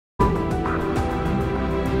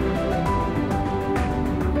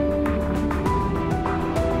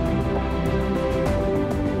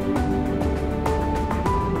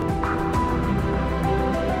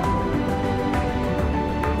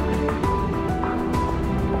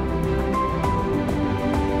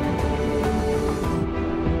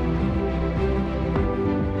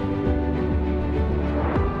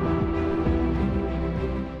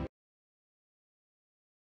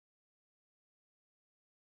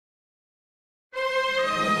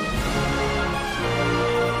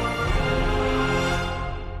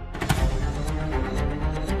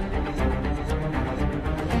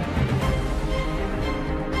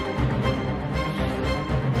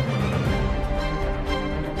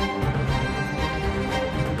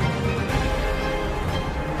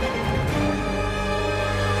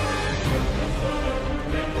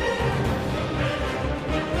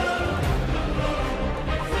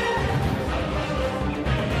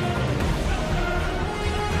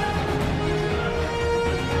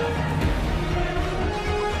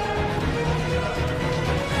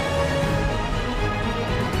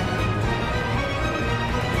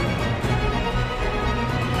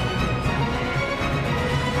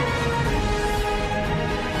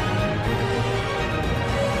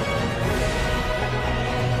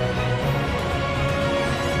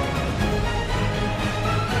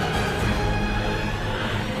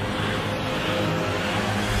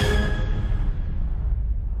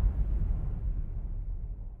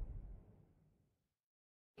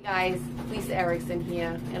Erickson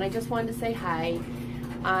here, and I just wanted to say hi.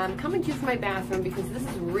 I'm coming to you from my bathroom because this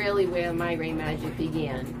is really where migraine magic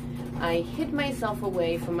began. I hid myself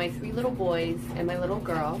away from my 3 little boys and my little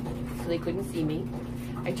girl so they couldn't see me.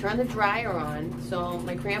 I turned the dryer on so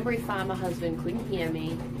my cranberry farmer husband couldn't hear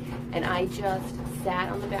me, and I just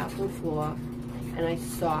sat on the bathroom floor and I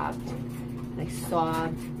sobbed, and I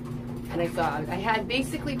sobbed, and I sobbed. I had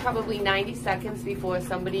basically probably 90 seconds before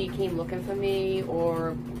somebody came looking for me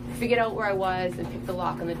or figured out where I was and picked the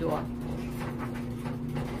lock on the door.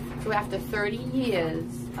 So after 30 years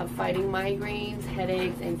of fighting migraines,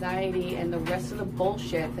 headaches, anxiety, and the rest of the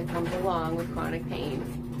bullshit that comes along with chronic pain,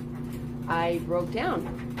 I broke down.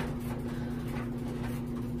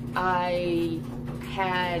 I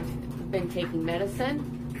had been taking medicine,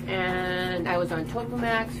 and I was on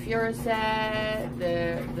Topamax, Furacet,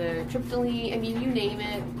 the Triptyline, I mean, you name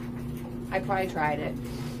it, I probably tried it.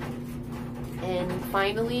 And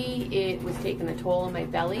finally, it was taking a toll on my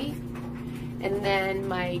belly. And then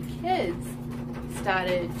my kids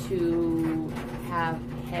started to have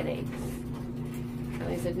headaches. And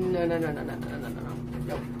I said, no.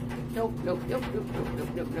 Nope.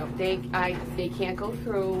 They can't go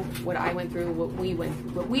through what I went through, what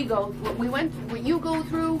you go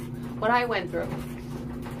through, what I went through.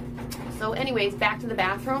 So anyways, back to the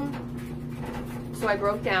bathroom. So I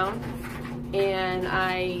broke down and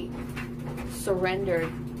I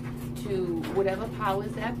surrendered to whatever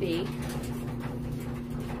powers that be,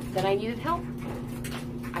 that I needed help.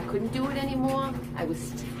 I couldn't do it anymore. I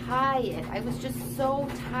was tired. I was just so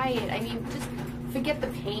tired. I mean, just forget the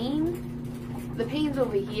pain. The pain's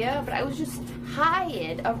over here, but I was just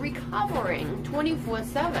tired of recovering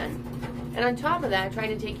 24/7. And on top of that, trying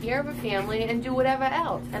to take care of a family and do whatever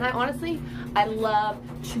else. And I love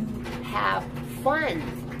to have fun.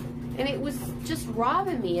 And it was just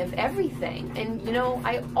robbing me of everything. And you know,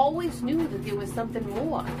 I always knew that there was something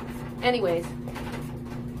more. Anyways,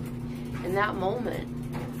 in that moment,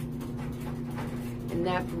 in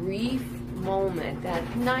that brief moment, that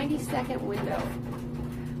 90-second window,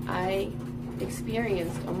 I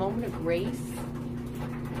experienced a moment of grace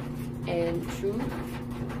and truth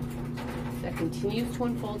that continues to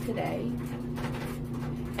unfold today.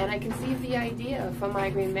 And I conceived the idea for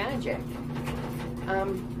Migraine Magic.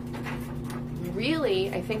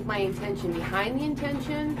 Really, I think my intention behind the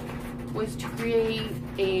intention was to create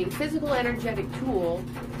a physical energetic tool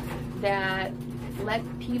that let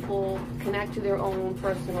people connect to their own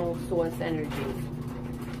personal source energy.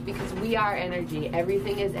 Because we are energy.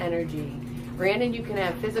 Everything is energy. Granted, you can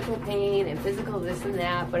have physical pain and physical this and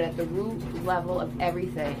that, but at the root level of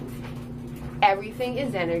everything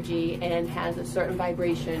is energy and has a certain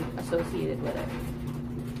vibration associated with it.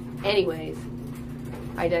 Anyways,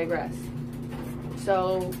 I digress.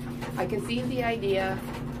 So I conceived the idea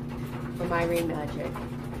for Migraine Magic,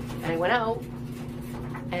 and I went out,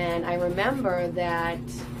 and I remember that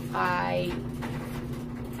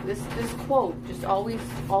this quote just always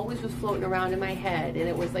was floating around in my head, and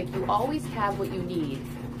it was like, you always have what you need.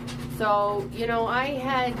 So, you know, I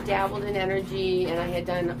had dabbled in energy, and I had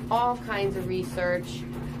done all kinds of research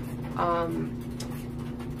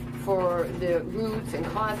for the roots and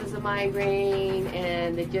causes of migraine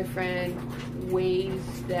and the different ways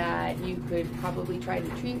that you could probably try to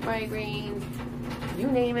treat migraines, you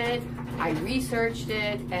name it. I researched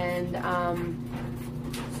it, and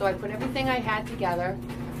so I put everything I had together,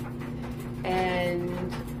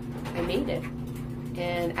 and I made it.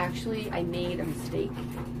 And actually, I made a mistake.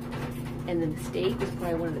 And the mistake was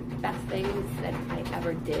probably one of the best things that I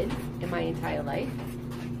ever did in my entire life.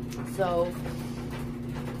 So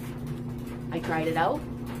I tried it out,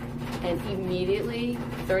 and immediately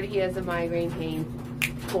 30 years of migraine pain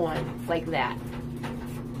gone like that.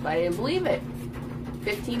 But I didn't believe it.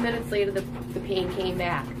 15 minutes later, the pain came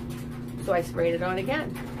back. So I sprayed it on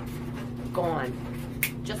again. Gone.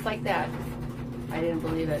 Just like that. I didn't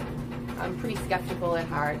believe it. I'm pretty skeptical at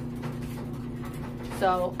heart.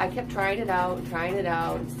 So I kept trying it out.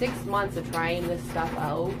 6 months of trying this stuff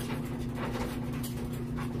out.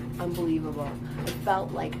 Unbelievable. It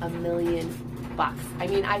felt like $1 million. I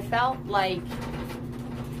mean, I felt like,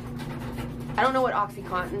 I don't know what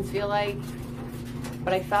Oxycontins feel like,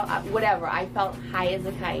 but I felt, whatever, I felt high as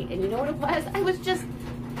a kite. And you know what it was? I was just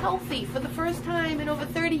healthy. For the first time in over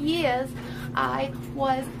 30 years, I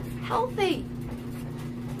was healthy.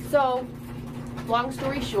 So, long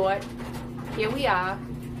story short, here we are.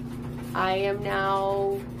 I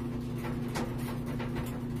now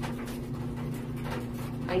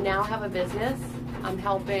have a business. I'm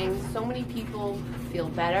helping so many people feel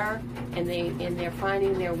better, and they're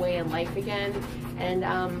finding their way in life again. And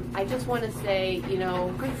I just want to say, you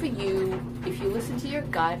know, good for you if you listen to your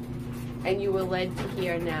gut and you were led to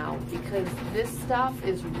hear now, because this stuff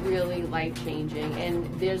is really life-changing, and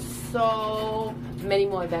there's so many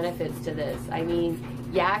more benefits to this. I mean,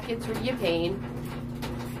 yeah, it gets rid of your pain,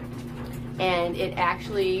 and it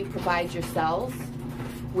actually provides your cells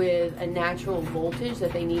with a natural voltage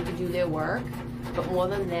that they need to do their work. But more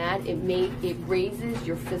than that, it raises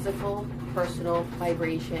your physical, personal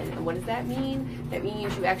vibration. And what does that mean? That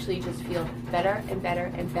means you actually just feel better and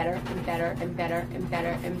better and better and better and better and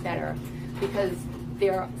better and better, because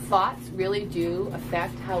their thoughts really do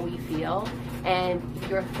affect how we feel. And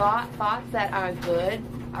your thoughts that are good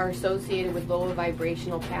are associated with lower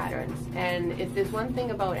vibrational patterns. And if there's one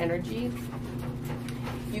thing about energy,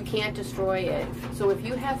 you can't destroy it. So if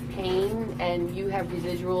you have pain and you have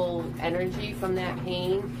residual energy from that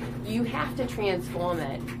pain, you have to transform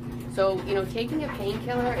it. So, you know, taking a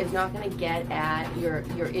painkiller is not going to get at your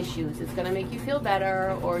issues. It's going to make you feel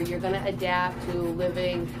better, or you're going to adapt to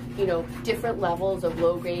living, you know, different levels of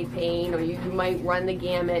low-grade pain, or you might run the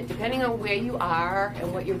gamut, depending on where you are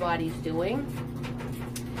and what your body's doing.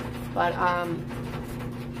 But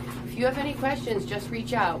if you have any questions, just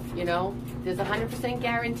reach out, you know. There's a 100%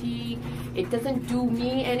 guarantee. It doesn't do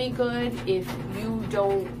me any good if you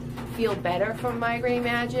don't feel better from Migraine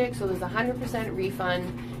Magic, so there's a 100%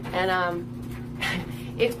 refund, and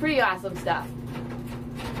it's pretty awesome stuff.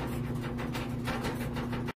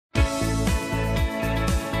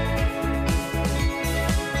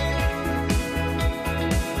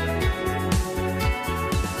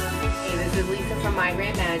 Hey, this is Lisa from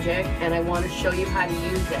Migraine Magic, and I want to show you how to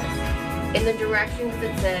use this. In the directions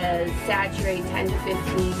it says saturate 10 to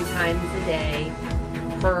 15 times a day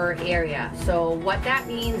per area. So what that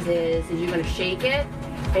means is you're going to shake it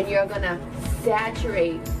and you're going to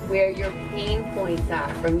saturate where your pain points are.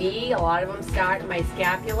 For me, a lot of them start in my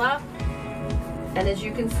scapula. And as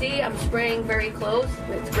you can see, I'm spraying very close.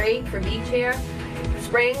 It's great for beach hair.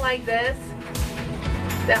 Spraying like this,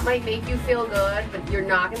 that might make you feel good, but you're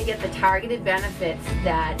not going to get the targeted benefits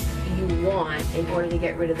that you want in order to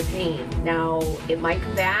get rid of the pain. Now, it might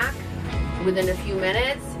come back within a few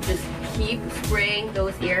minutes. Just keep spraying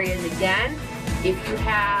those areas again. If you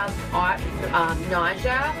have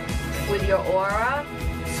nausea with your aura,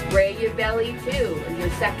 spray your belly too. Your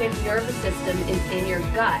second nervous system is in your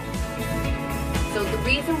gut. So the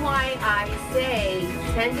reason why I say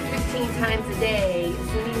 10 to 15 times a day as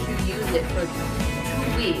soon as you use it for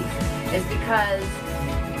 2 weeks is because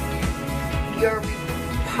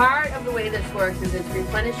part of the way this works is it's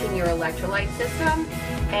replenishing your electrolyte system,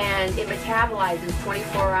 and it metabolizes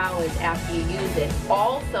 24 hours after you use it.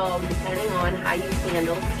 Also, depending on how you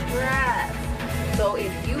handle stress. So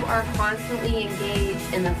if you are constantly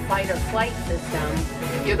engaged in the fight or flight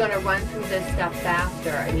system, you're going to run through this stuff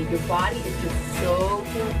faster. I mean, your body is just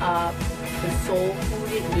soaking up the soul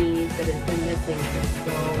food it needs that it's been missing for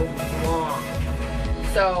so long.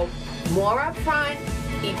 So more up front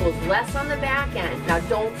equals less on the back end. Now,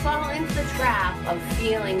 don't fall into the trap of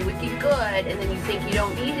feeling wicked good and then you think you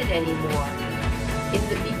don't need it anymore. In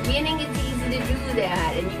the beginning, it's easy to do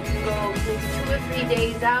that, and you can go 2 or 3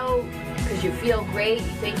 days out because you feel great,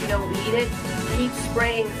 you think you don't need it. Keep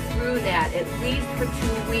spraying through that at least for 2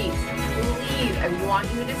 weeks. Please, I want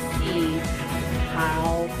you to see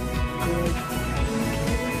how good you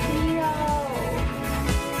can feel.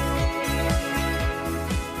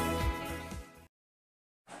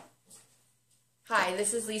 Hi,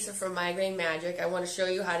 this is Lisa from Migraine Magic. I want to show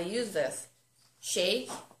you how to use this. Shake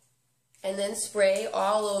and then spray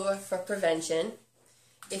all over for prevention.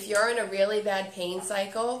 If you're in a really bad pain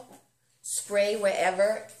cycle, spray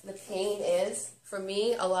wherever the pain is. For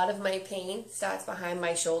me, a lot of my pain starts behind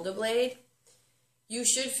my shoulder blade. You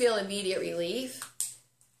should feel immediate relief.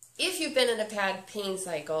 If you've been in a bad pain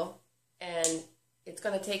cycle and it's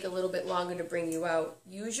going to take a little bit longer to bring you out,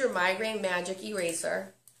 use your Migraine Magic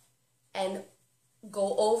eraser and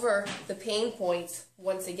go over the pain points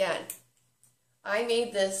once again. I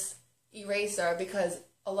made this eraser because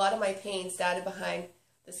a lot of my pain started behind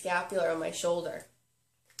the scapula on my shoulder.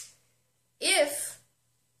 If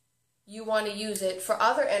you want to use it for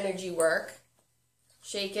other energy work,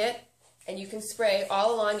 shake it, and you can spray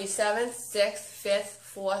all along your 7th, 6th, 5th,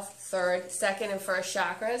 4th, 3rd, 2nd, and 1st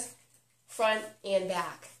chakras, front and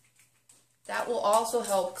back. That will also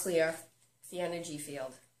help clear the energy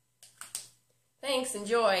field. Thanks,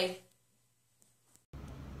 enjoy.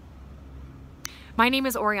 My name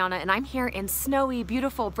is Oriana and I'm here in snowy,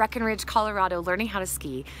 beautiful Breckenridge, Colorado learning how to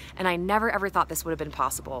ski, and I never ever thought this would have been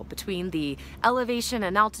possible. Between the elevation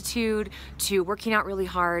and altitude to working out really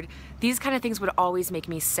hard, these kind of things would always make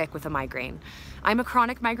me sick with a migraine. I'm a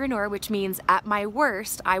chronic migraineur, which means at my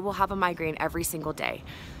worst I will have a migraine every single day.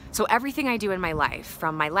 So everything I do in my life,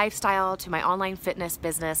 from my lifestyle to my online fitness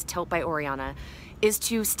business, Tilt by Oriana, is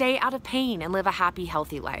to stay out of pain and live a happy,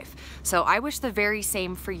 healthy life. So I wish the very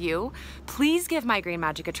same for you. Please give Migraine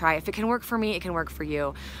Magic a try. If it can work for me, it can work for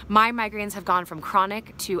you. My migraines have gone from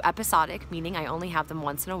chronic to episodic, meaning I only have them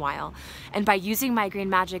once in a while. And by using Migraine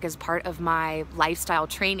Magic as part of my lifestyle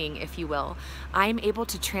training, if you will, I'm able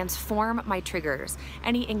to transform my triggers,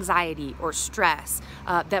 any anxiety or stress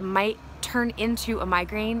that might turn into a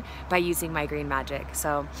migraine by using Migraine Magic.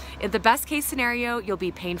 So in the best case scenario, you'll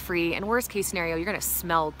be pain-free, and worst case scenario, you're gonna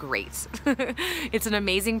smell great. It's an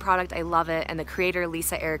amazing product, I love it, and the creator,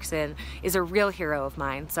 Lisa Erickson, is a real hero of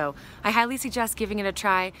mine. So I highly suggest giving it a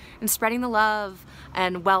try and spreading the love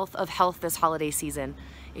and wealth of health this holiday season,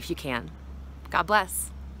 if you can. God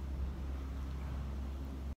bless.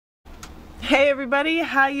 Hey everybody,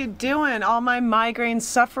 how you doing? All my migraine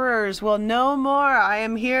sufferers. Well, no more. I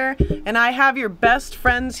am here and I have your best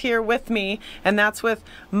friends here with me, and that's with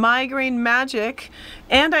Migraine Magic.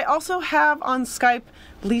 And I also have on Skype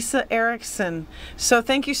Lisa Erickson. So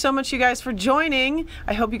thank you so much, you guys, for joining.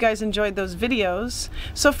 I hope you guys enjoyed those videos.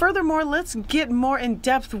 So furthermore, let's get more in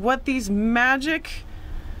depth what these magic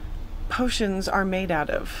potions are made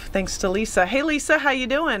of. Thanks to Lisa. Hey Lisa, how you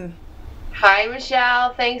doing? Hi,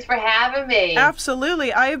 Michelle. Thanks for having me.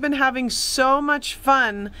 Absolutely. I have been having so much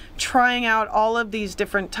fun trying out all of these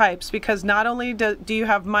different types, because not only do you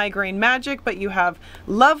have Migraine Magic, but you have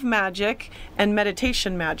Love Magic and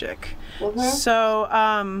Meditation Magic.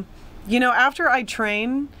 So, you know, after I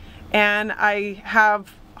train and I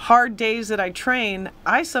have hard days that I train,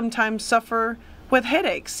 I sometimes suffer with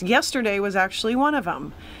headaches. Yesterday was actually one of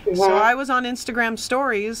them. So I was on Instagram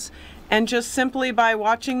stories, and just simply by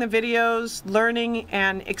watching the videos, learning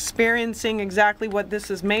and experiencing exactly what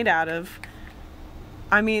this is made out of,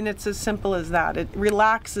 I mean, it's as simple as that. It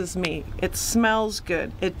relaxes me. It smells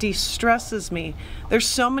good. It de-stresses me. There's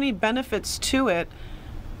so many benefits to it.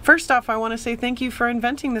 First off, I want to say thank you for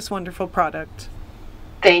inventing this wonderful product.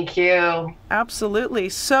 Thank you. Absolutely.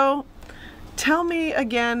 So tell me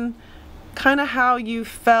again, kind of how you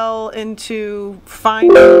fell into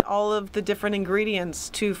finding all of the different ingredients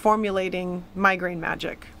to formulating Migraine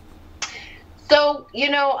Magic. So, you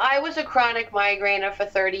know, I was a chronic migrainer for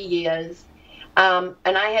 30 years. And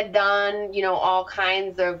I had done, you know, all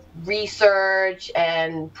kinds of research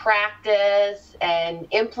and practice and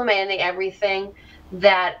implementing everything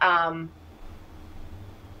that I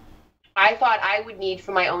thought I would need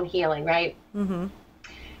for my own healing, right?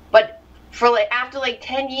 But for after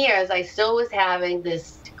 10 years, I still was having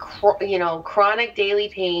this, you know, chronic daily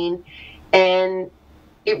pain. And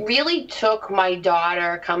it really took my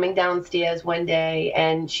daughter coming downstairs one day,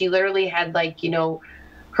 and she literally had you know,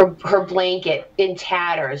 her blanket in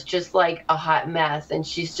tatters, just like a hot mess. And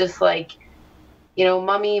she's just like, you know,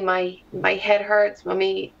 Mommy, my head hurts.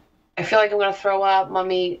 Mommy, I feel like I'm going to throw up.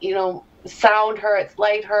 Mommy, you know, sound hurts,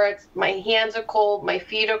 light hurts, my hands are cold, my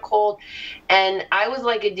feet are cold. And I was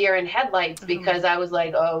like a deer in headlights, because I was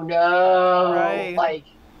like, oh no, right.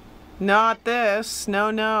 Not this, no,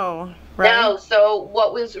 right? No. So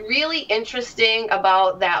what was really interesting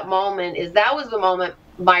about that moment is that was the moment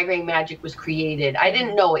Migraine Magic was created. I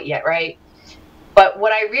didn't know it yet, right? But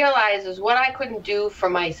what I realized is what I couldn't do for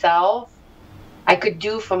myself, I could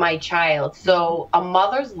do for my child. So a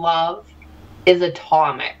mother's love is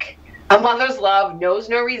atomic. A mother's love knows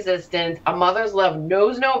no resistance. A mother's love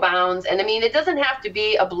knows no bounds. And I mean, it doesn't have to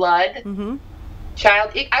be a blood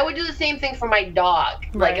child. I would do the same thing for my dog.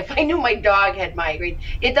 Like if I knew my dog had migraine,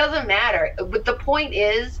 it doesn't matter. But the point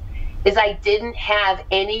is I didn't have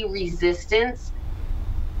any resistance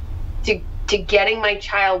to getting my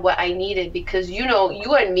child what I needed, because, you know,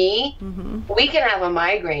 you and me, we can have a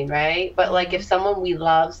migraine, right? But like if someone we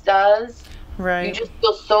love does, you just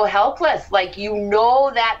feel so helpless. Like, you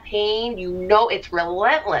know that pain, you know it's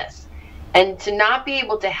relentless. And to not be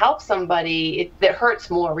able to help somebody, it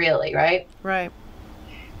hurts more, really, right? Right.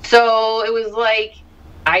 So it was like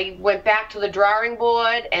I went back to the drawing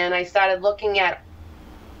board and I started looking at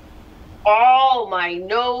all my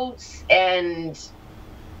notes and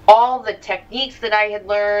all the techniques that I had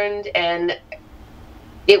learned, and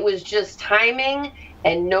it was just timing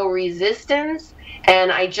and no resistance.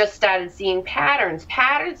 And I just started seeing patterns.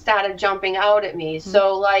 Patterns started jumping out at me.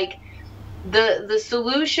 So like the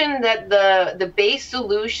solution that the base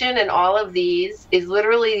solution in all of these is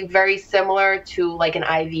literally very similar to like an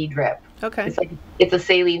IV drip. Okay. It's like it's a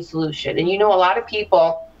saline solution. And you know, a lot of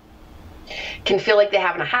people can feel like they're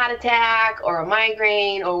having a heart attack or a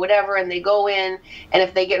migraine or whatever, and they go in, and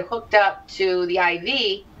if they get hooked up to the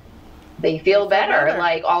IV, they feel better.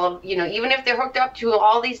 Like all of, you know, even if they're hooked up to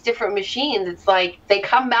all these different machines, it's like they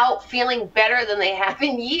come out feeling better than they have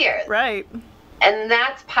in years. Right. And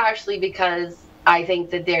that's partially because I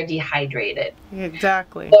think that they're dehydrated.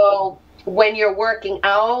 Exactly. So when you're working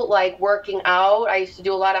out, I used to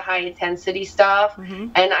do a lot of high intensity stuff,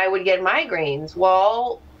 and I would get migraines.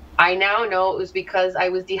 Well, I now know it was because I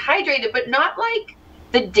was dehydrated, but not like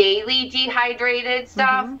the daily dehydrated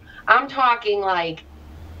stuff. I'm talking like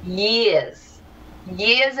years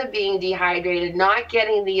of being dehydrated, not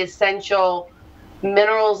getting the essential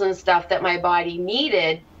minerals and stuff that my body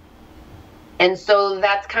needed. And so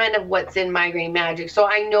that's kind of what's in Migraine Magic. So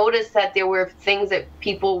I noticed that there were things that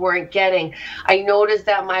people weren't getting. I noticed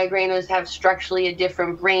that migraineurs have structurally a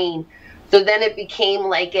different brain. So then it became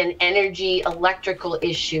like an energy electrical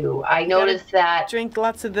issue. I noticed that... Drink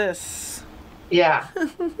lots of this. Yeah.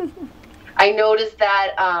 I noticed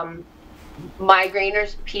that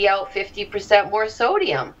migraineurs pee out 50% more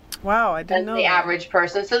sodium. Wow, I didn't know the average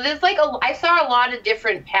person. So there's like I saw a lot of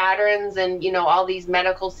different patterns, and you know, all these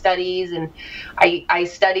medical studies, and I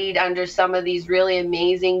studied under some of these really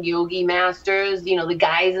amazing yogi masters, you know, the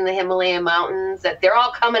guys in the Himalayan mountains, that they're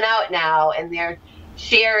all coming out now and they're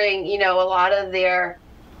sharing, you know, a lot of their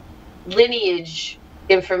lineage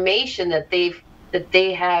information that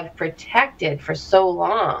they have protected for so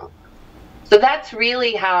long. So that's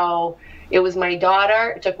really how it was. My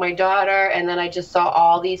daughter, it took my daughter, and then I just saw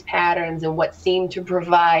all these patterns and what seemed to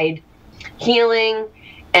provide healing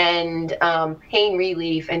and pain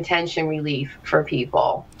relief and tension relief for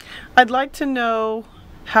people. I'd like to know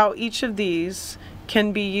how each of these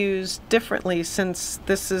can be used differently, since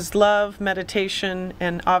this is love, meditation,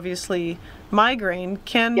 and obviously migraine.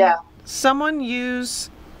 Can someone use,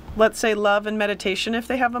 let's say, love and meditation if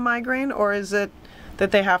they have a migraine, or is it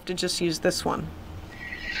that they have to just use this one?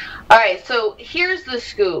 All right, so here's the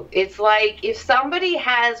scoop. It's like if somebody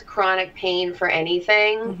has chronic pain for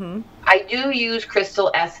anything, I do use crystal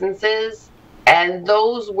essences, and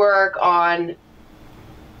those work on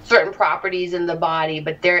certain properties in the body,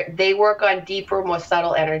 but they work on deeper, more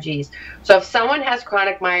subtle energies. So if someone has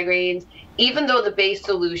chronic migraines, even though the base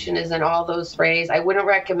solution is in all those sprays, I wouldn't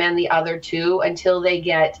recommend the other two until they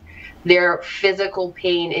get their physical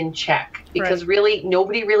pain in check, because really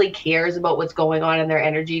nobody really cares about what's going on in their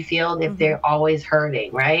energy field if they're always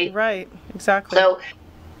hurting, right? Right, exactly. So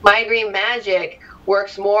Migraine Magic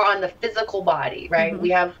works more on the physical body, right? We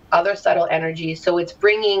have other subtle energies, so it's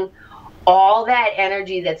bringing all that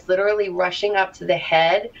energy that's literally rushing up to the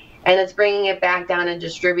head, and it's bringing it back down and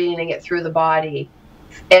distributing it through the body,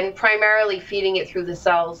 and primarily feeding it through the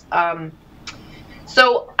cells.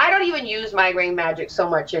 So I don't even use Migraine Magic so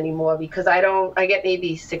much anymore, because I get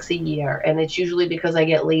maybe 6 a year, and it's usually because I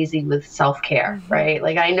get lazy with self-care, right?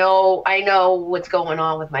 Like I know what's going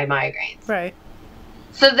on with my migraines. Right.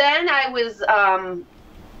 So then I wasn't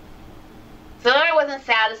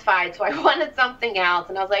satisfied, so I wanted something else,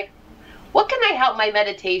 and I was like, what can I help my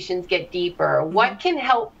meditations get deeper? What can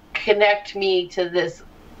help connect me to this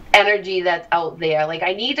energy that's out there? Like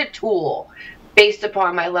I need a tool based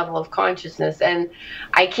upon my level of consciousness. And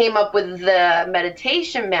I came up with the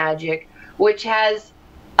Meditation Magic, which has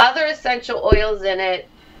other essential oils in it,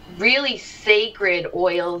 really sacred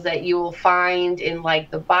oils that you will find in like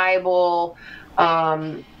the Bible.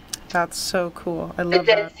 That's so cool. I love the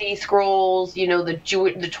Dead Sea Scrolls, you know, the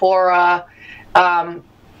Torah.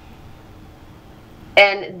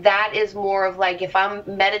 And that is more of like, if I'm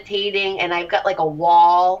meditating and I've got like a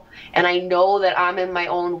wall and I know that I'm in my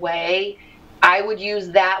own way, I would use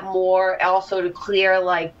that more also to clear,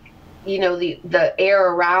 like, you know, the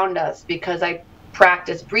air around us, because I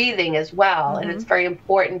practice breathing as well, and it's very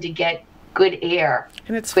important to get good air.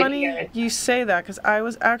 And it's funny you say that, because I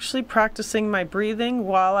was actually practicing my breathing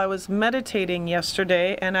while I was meditating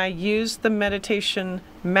yesterday, and I used the Meditation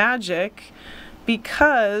Magic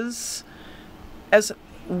because, as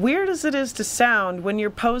weird as it is to sound, when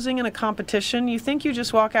you're posing in a competition, you think you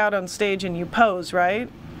just walk out on stage and you pose, right?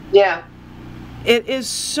 Yeah. It is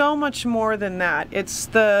so much more than that. It's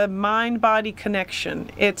the mind-body connection.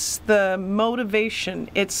 It's the motivation.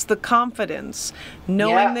 It's the confidence,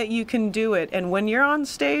 knowing that you can do it. And when you're on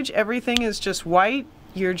stage, everything is just white.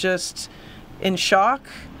 You're just in shock.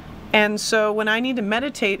 And so when I need to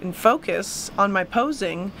meditate and focus on my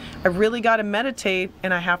posing, I really got to meditate,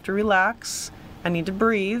 and I have to relax. I need to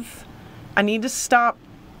breathe. I need to stop.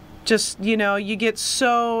 Just, you know, you get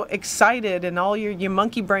so excited and all your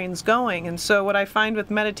monkey brain's going. And so what I find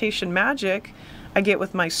with meditation magic, I get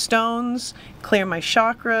with my stones, clear my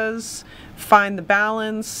chakras, find the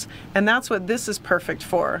balance, and that's what this is perfect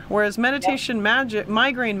for. Whereas meditation magic,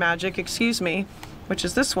 migraine magic, excuse me, which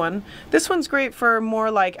is this one's great for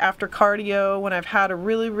more like after cardio, when I've had a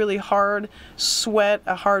really, really hard sweat,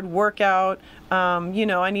 a hard workout. You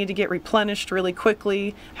know, I need to get replenished really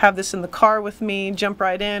quickly, have this in the car with me, jump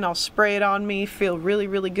right in, I'll spray it on me, feel really,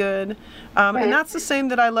 really good. And that's the same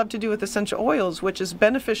that I love to do with essential oils, which is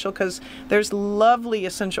beneficial because there's lovely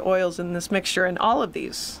essential oils in this mixture and all of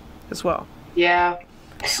these as well. Yeah.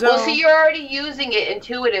 So, well, see, you're already using it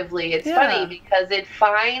intuitively. It's funny because it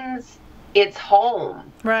finds its home.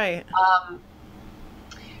 Right.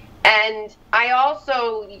 And I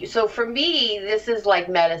also, so for me, this is like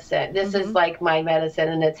medicine. This is like my medicine,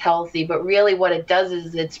 and it's healthy. But really what it does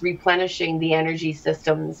is it's replenishing the energy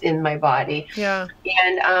systems in my body. Yeah.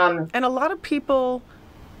 And a lot of people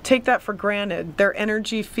take that for granted. Their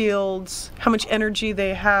energy fields, how much energy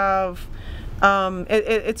they have.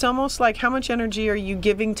 It's almost like how much energy are you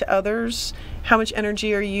giving to others? How much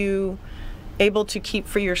energy are you able to keep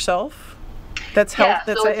for yourself? That's health.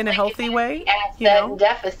 That's in a healthy way. You know,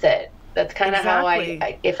 deficit. That's kind of how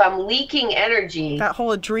I. If I'm leaking energy, that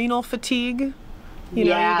whole adrenal fatigue. You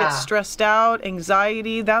know, you get stressed out,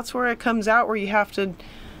 anxiety. That's where it comes out. Where you have to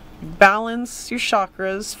balance your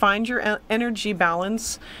chakras, find your energy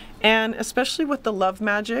balance, and especially with the love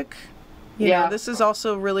magic. You know, this is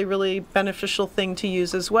also a really, really beneficial thing to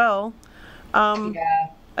use as well.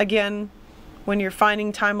 Again, when you're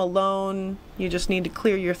finding time alone, you just need to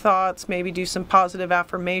clear your thoughts, maybe do some positive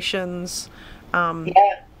affirmations.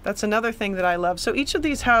 That's another thing that I love. So each of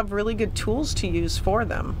these have really good tools to use for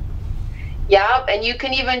them. Yeah, and you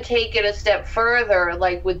can even take it a step further,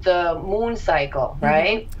 like with the moon cycle,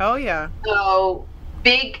 right? Oh, yeah. So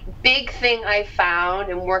big thing I found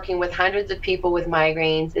in working with hundreds of people with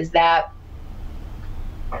migraines is that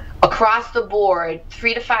across the board,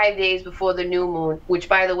 3 to 5 days before the new moon, which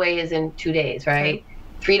by the way is in 2 days, right?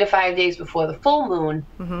 3 to 5 days before the full moon,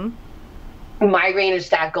 migraines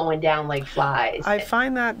start going down like flies. I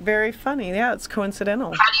find that very funny. Yeah, it's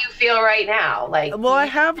coincidental. How do you feel right now? Like, well, I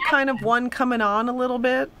have kind of one coming on a little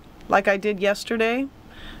bit, like I did yesterday.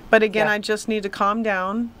 But again, I just need to calm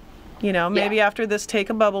down. You know, maybe after this, take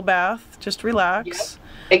a bubble bath, just relax.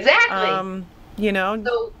 Exactly. You know.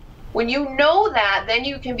 So when you know that, then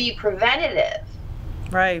you can be preventative.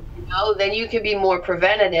 Right. You know, then you can be more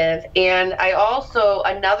preventative. And I also,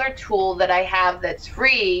 another tool that I have that's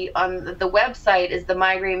free on the website is the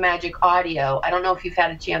Migraine Magic Audio. I don't know if you've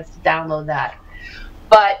had a chance to download that,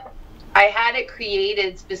 but I had it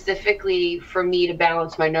created specifically for me to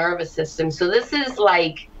balance my nervous system. So this is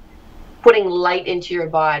like putting light into your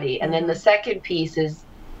body. And then the second piece is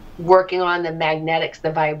working on the magnetics,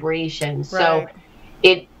 the vibration. So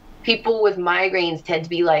people with migraines tend to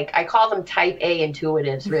be like, I call them type A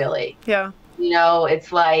intuitives, really. Yeah. You know,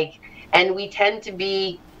 it's like, and we tend to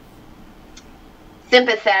be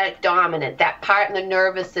sympathetic dominant, that part in the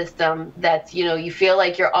nervous system that's, you know, you feel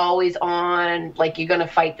like you're always on, like you're going to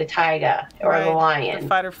fight the tiger or the lion. The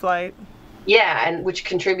fight or flight. Yeah, and which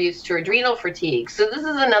contributes to adrenal fatigue. So this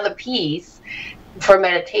is another piece for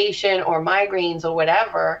meditation or migraines or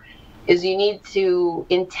whatever, is you need to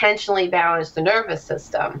intentionally balance the nervous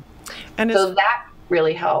system. And so that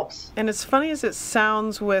really helps. And as funny as it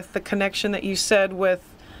sounds with the connection that you said with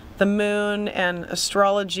the moon and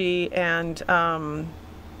astrology and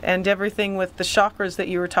everything with the chakras that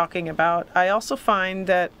you were talking about, I also find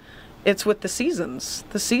that it's with the seasons.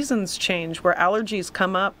 The seasons change where allergies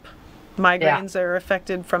come up. Migraines are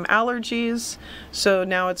affected from allergies. So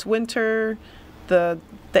now it's winter. The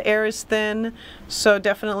air is thin. So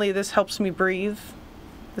definitely this helps me breathe.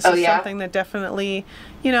 This is something that definitely,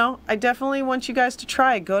 you know, I definitely want you guys to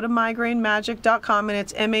try. Go to migrainemagic.com, and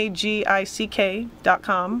it's MAGICK.com.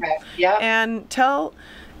 And tell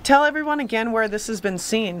everyone again where this has been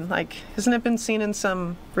seen. Like, hasn't it been seen in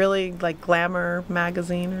some really like glamour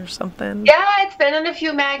magazine or something? Yeah, it's been in a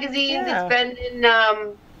few magazines. It's been in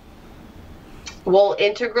well,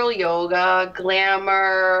 Integral Yoga,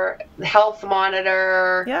 Glamour, Health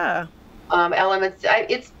Monitor. Yeah. Elements.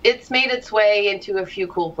 It's made its way into a few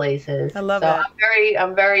cool places. I love it.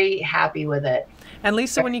 I'm very happy with it. And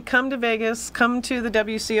Lisa, when you come to Vegas, come to the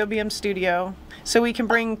WCOBM studio so we can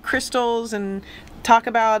bring crystals and talk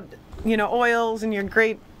about, you know, oils and your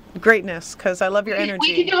greatness, because I love your energy.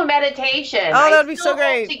 We can do a meditation. Oh, that'd be so great.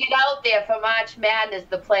 I still hope to get out there for March Madness,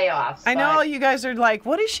 the playoffs. I know you guys are like,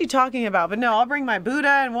 what is she talking about? But no, I'll bring my Buddha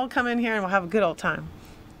and we'll come in here and we'll have a good old time.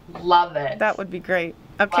 Love it. That would be great.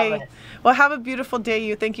 Okay. Love it. Well, have a beautiful day,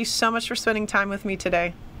 you. Thank you so much for spending time with me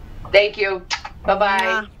today. Thank you. Bye-bye.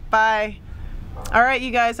 Yeah, bye. All right,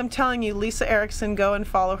 you guys, I'm telling you, Lisa Erickson, go and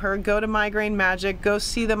follow her. Go to Migraine Magic. Go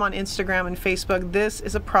see them on Instagram and Facebook. This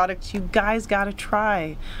is a product you guys got to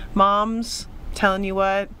try. Moms, telling you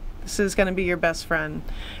what, this is going to be your best friend.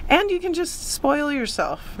 And you can just spoil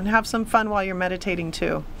yourself and have some fun while you're meditating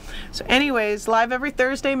too. So anyways, live every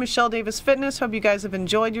Thursday, Michelle Davis Fitness. Hope you guys have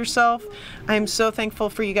enjoyed yourself. I am so thankful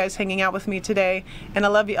for you guys hanging out with me today. And I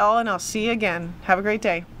love you all, and I'll see you again. Have a great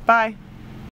day. Bye.